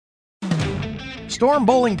Storm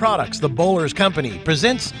Bowling Products, the Bowlers Company,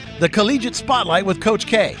 presents the Collegiate Spotlight with Coach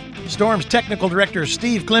K. Storm's technical director,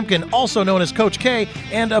 Steve Klimkin, also known as Coach K,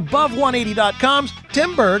 and Above180.com's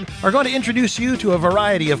Tim Berg are going to introduce you to a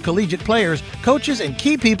variety of collegiate players, coaches, and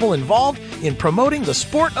key people involved in promoting the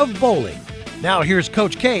sport of bowling. Now here's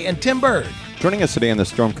Coach K and Tim Berg. Joining us today on the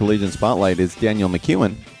Storm Collegiate Spotlight is Danielle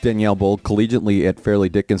McEwen. Danielle bowled collegiately at Fairleigh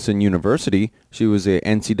Dickinson University. She was a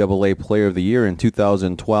NCAA Player of the Year in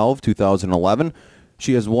 2012, 2011.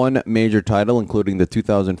 She has one major title, including the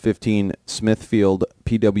 2015 Smithfield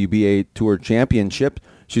PWBA Tour Championship.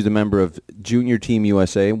 She's a member of Junior Team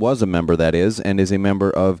USA, was a member, that is a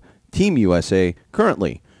member of Team USA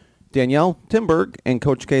currently. Danielle, Tim Berg, and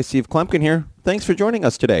Coach K, Steve Klimkin here. Thanks for joining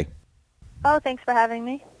us today. Oh, thanks for having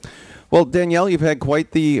me. Well, Danielle, you've had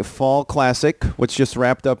quite the Fall Classic, which just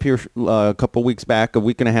wrapped up here a couple weeks back, a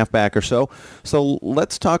week and a half back or so. So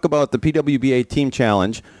let's talk about the PWBA Team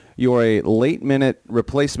Challenge. You're a late-minute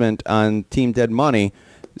replacement on Team Dead Money.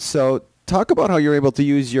 So talk about how you're able to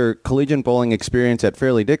use your collegiate bowling experience at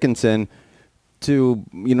Fairleigh Dickinson to,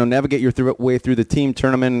 navigate your way through the team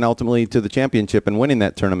tournament and ultimately to the championship and winning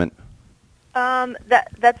that tournament.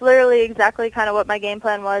 That's literally exactly kind of what my game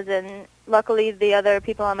plan was, and luckily the other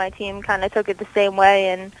people on my team kind of took it the same way,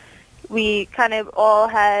 and we kind of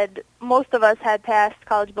most of us had past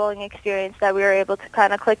college bowling experience that we were able to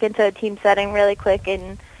kind of click into a team setting really quick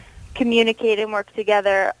and communicate and work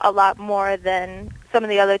together a lot more than some of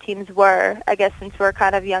the other teams were, I guess, since we're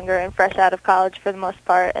kind of younger and fresh out of college for the most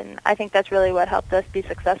part, and I think that's really what helped us be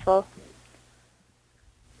successful.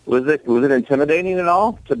 Was it intimidating at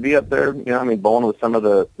all to be up there, bowling with some of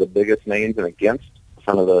the biggest names and against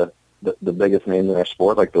some of the biggest names in our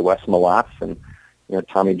sport, like the Wes Malotts and,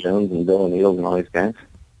 Tommy Jones and Bill Needles and all these guys?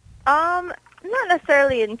 Not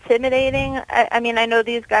necessarily intimidating. I mean, I know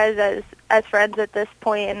these guys as friends at this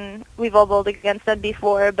point, and we've all bowled against them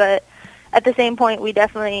before, but at the same point, we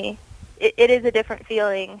definitely, it is a different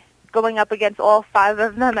feeling going up against all five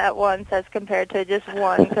of them at once as compared to just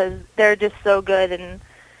one, because they're just so good, and,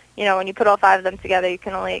 when you put all five of them together, you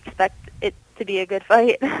can only expect it to be a good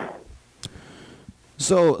fight.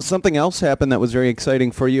 So something else happened that was very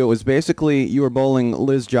exciting for you. It was basically you were bowling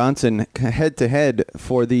Liz Johnson head-to-head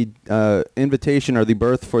for the invitation or the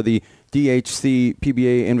berth for the DHC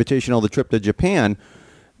PBA Invitational, the trip to Japan,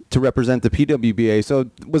 to represent the PWBA. So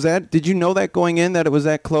did you know that going in, that it was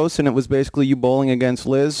that close, and it was basically you bowling against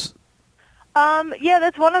Liz? Yeah,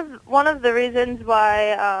 that's one of the reasons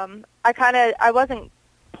why I wasn't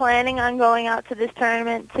planning on going out to this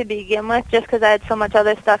tournament to begin with, just because I had so much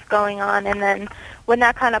other stuff going on, and then when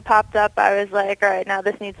that kind of popped up, I was like, all right, now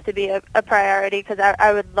this needs to be a priority, because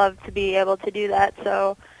I would love to be able to do that.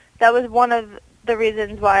 So that was one of the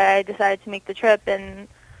reasons why I decided to make the trip, and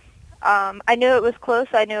I knew it was close.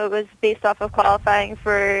 I knew it was based off of qualifying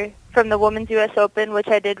from the Women's U.S. Open, which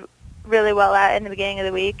I did really well at in the beginning of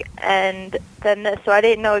the week, and then this. So I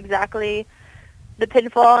didn't know exactly the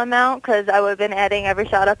pinfall amount, because I would have been adding every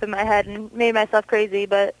shot up in my head and made myself crazy,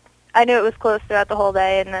 but I knew it was close throughout the whole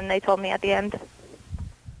day, and then they told me at the end.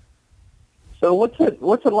 So what's it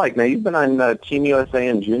like now? You've been on Team USA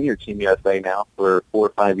and Junior Team USA now for 4 or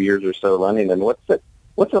 5 years or so running, and what's it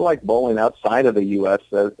like bowling outside of the U.S.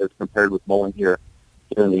 as compared with bowling here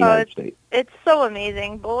in the United States? It's so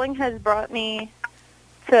amazing. Bowling has brought me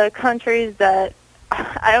to countries that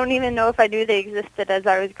I don't even know if I knew they existed as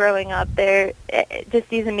I was growing up. They're just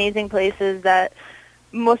these amazing places that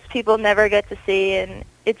most people never get to see, and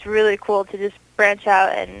it's really cool to just branch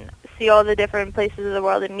out and see all the different places of the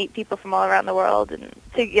world and meet people from all around the world, and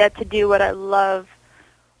to get to do what I love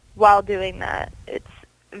while doing that. It's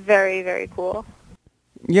very, very cool.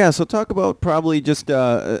 Yeah, so talk about probably just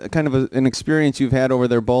kind of an experience you've had over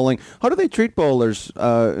there bowling. How do they treat bowlers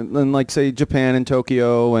in, like, say, Japan and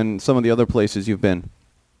Tokyo and some of the other places you've been?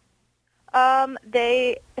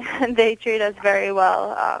 They treat us very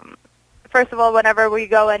well. First of all, whenever we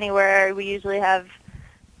go anywhere, we usually have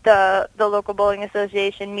the local bowling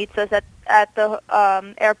association meets us at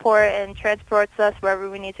the airport and transports us wherever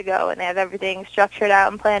we need to go, and they have everything structured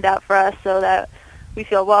out and planned out for us so that we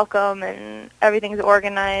feel welcome and everything's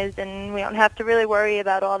organized, and we don't have to really worry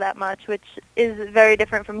about all that much, which is very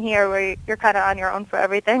different from here where you're kind of on your own for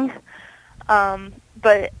everything.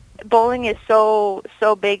 But bowling is so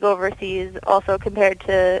big overseas also compared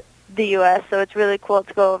to the U.S., so it's really cool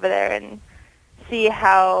to go over there and see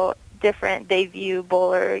how different they view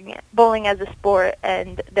bowling as a sport,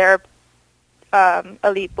 and their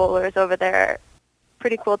elite bowlers over there.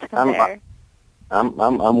 Pretty cool to compare.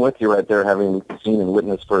 I'm with you right there, having seen and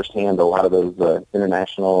witnessed firsthand a lot of those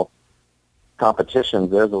international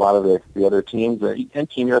competitions, there's a lot of the other teams, and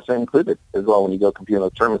Team USA included as well, when you go compete in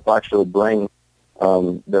those tournaments, they'll actually bring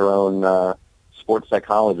their own sports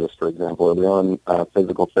psychologist, for example, or their own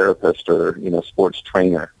physical therapist or, sports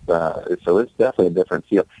trainer. So it's definitely a different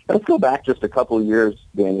feel. And let's go back just a couple of years,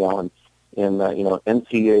 Danielle, and in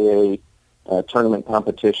NCAA tournament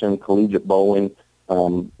competition, collegiate bowling.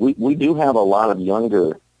 We do have a lot of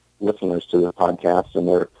younger listeners to the podcast, and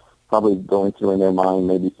they're probably going through in their mind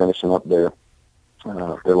maybe finishing up their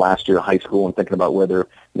last year of high school and thinking about whether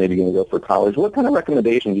maybe going to go for college. What kind of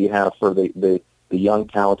recommendation do you have for the young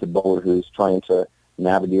talented bowler who's trying to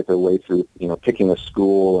navigate their way through, picking a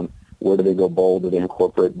school, and where do they go bowl? Do they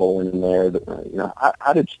incorporate bowling in there?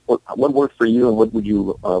 What worked for you, and what would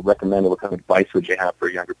you recommend, or what kind of advice would you have for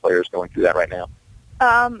younger players going through that right now?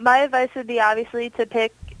 My advice would be obviously to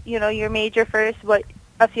pick, your major first,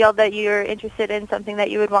 a field that you're interested in, something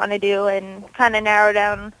that you would want to do, and kind of narrow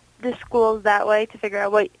down the schools that way to figure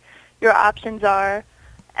out what your options are.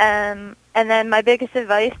 And then my biggest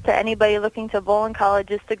advice to anybody looking to bowl in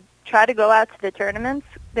college is to try to go out to the tournaments.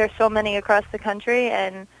 There's so many across the country,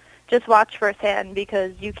 and just watch firsthand,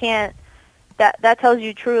 because you can't, that tells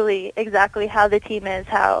you truly exactly how the team is,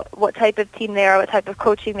 what type of team they are, what type of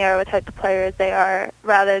coaching they are, what type of players they are,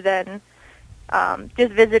 rather than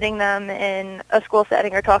just visiting them in a school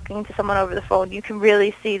setting or talking to someone over the phone. You can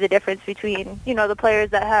really see the difference between, the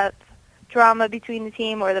players that have drama between the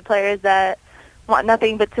team, or the players that want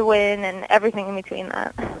nothing but to win, and everything in between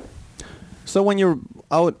that. So when you're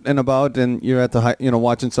out and about and you're at the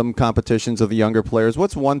watching some competitions of the younger players,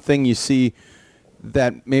 what's one thing you see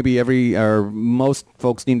that maybe most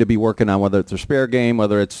folks need to be working on, whether it's their spare game,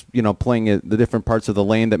 whether it's playing at the different parts of the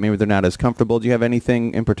lane that maybe they're not as comfortable? Do you have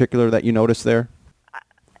anything in particular that you notice there?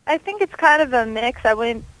 I think it's kind of a mix. I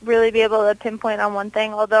wouldn't really be able to pinpoint on one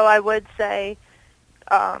thing, although I would say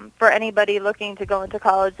for anybody looking to go into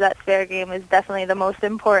college, that spare game is definitely the most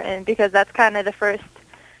important, because that's kind of the first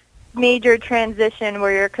major transition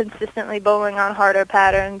where you're consistently bowling on harder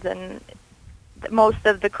patterns, and most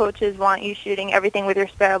of the coaches want you shooting everything with your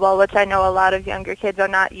spare ball, which I know a lot of younger kids are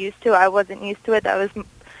not used to. I wasn't used to it. That was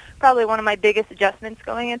probably one of my biggest adjustments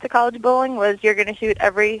going into college bowling, was you're going to shoot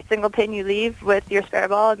every single pin you leave with your spare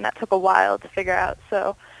ball, and that took a while to figure out.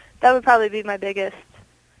 So that would probably be my biggest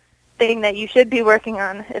thing that you should be working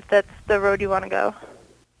on if that's the road you want to go.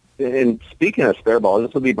 And speaking of spare ball,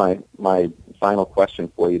 this will be my final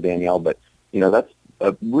question for you, Danielle, but that's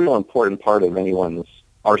a real important part of anyone's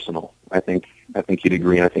arsenal. I think you'd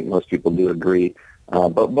agree, and I think most people do agree.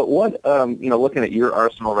 But what looking at your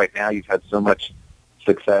arsenal right now, you've had so much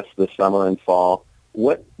success this summer and fall.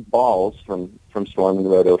 What balls from Storm and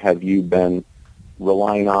Roto have you been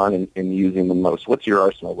relying on and using the most? What's your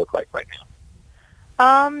arsenal look like right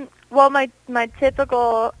now? Well, my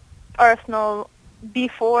typical arsenal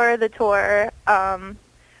before the tour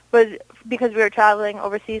was, because we were traveling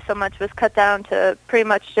overseas so much, was cut down to pretty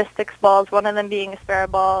much just 6 balls, one of them being a spare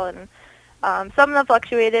ball, and some of them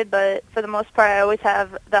fluctuated, but for the most part I always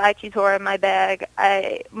have the IQ Tour in my bag.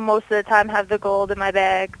 I most of the time have the Gold in my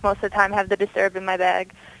bag, most of the time have the Disturb in my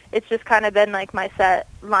bag. It's just kind of been like my set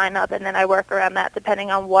lineup, and then I work around that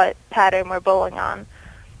depending on what pattern we're bowling on.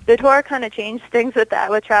 The tour kind of changed things with that,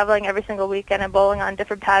 with traveling every single weekend and bowling on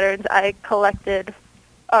different patterns. I collected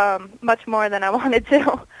much more than I wanted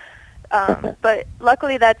to. But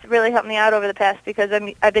luckily that's really helped me out over the past, because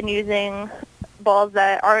I've been using balls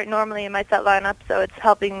that aren't normally in my set lineup, so it's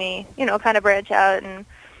helping me, kind of branch out and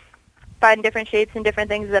find different shapes and different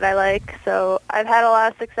things that I like. So I've had a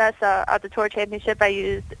lot of success at the Tour Championship. I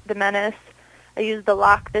used the Menace. I used the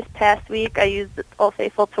Lock this past week. I used the Old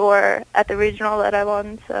Faithful Tour at the regional that I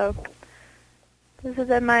won. So this has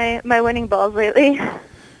been my winning balls lately.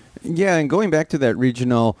 Yeah, and going back to that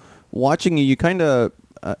regional, watching you kind of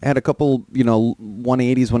had a couple,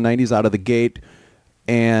 180s, 190s out of the gate,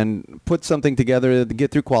 and put something together to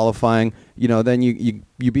get through qualifying. Then you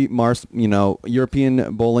beat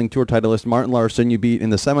European Bowling Tour titleist Martin Larson. You beat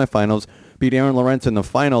in the semifinals, beat Aaron Lawrence in the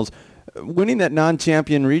finals. Winning that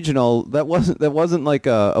non-champion regional, that wasn't like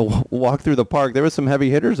a walk through the park. There were some heavy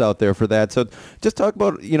hitters out there for that. So just talk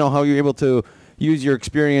about how you're able to use your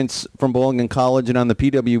experience from bowling in college and on the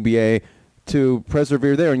PWBA to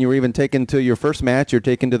persevere there. And you were even taken to your first match. You're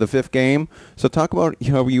taken to the 5th game. So talk about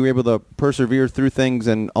how you were able to persevere through things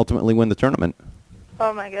and ultimately win the tournament.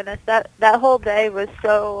 Oh my goodness, that whole day was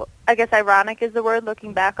so, I guess ironic is the word,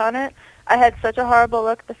 looking back on it. I had such a horrible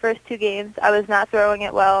look the first 2 games. I was not throwing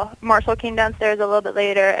it well. Marshall came downstairs a little bit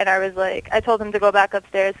later, and I told him to go back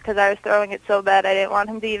upstairs because I was throwing it so bad I didn't want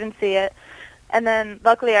him to even see it. And then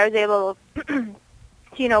luckily I was able to,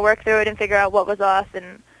 work through it and figure out what was off.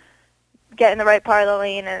 And get in the right part of the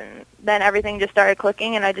lane, and then everything just started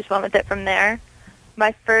clicking, and I just went with it from there.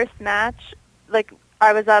 My first match, like,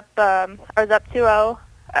 I was up 2-0.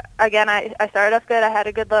 Again, I started off good. I had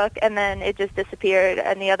a good look, and then it just disappeared,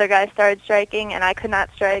 and the other guy started striking, and I could not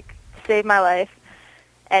strike to save my life.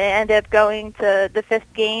 And it ended up going to the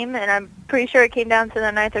 5th game, and I'm pretty sure it came down to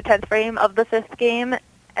the 9th or 10th frame of the 5th game.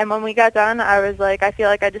 And when we got done, I was like, I feel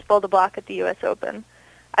like I just bowled a block at the U.S. Open.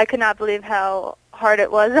 I could not believe how hard it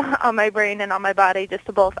was on my brain and on my body just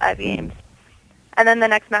to bowl 5 games. And then the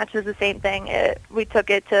next match was the same thing. We took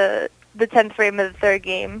it to the 10th frame of the 3rd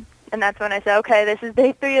game, and that's when I said, okay, this is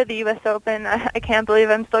day 3 of the U.S. Open. I can't believe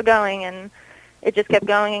I'm still going, and it just kept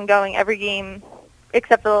going and going. Every game,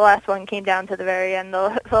 except for the last one, came down to the very end.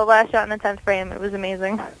 The last shot in the 10th frame, it was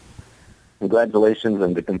amazing. Congratulations,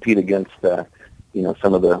 and to compete against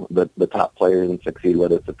some of the top players and succeed,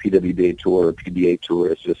 whether it's the PWBA Tour or PBA Tour,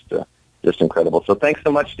 it's just incredible. So thanks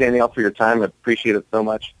so much, Danielle, for your time. I appreciate it so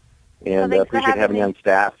much, and appreciate having you on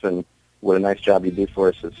staff, and what a nice job you do for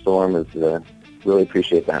us at Storm. Really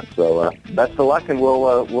appreciate that. So best of luck, and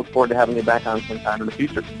we'll look forward to having you back on sometime in the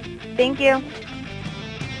future. Thank you.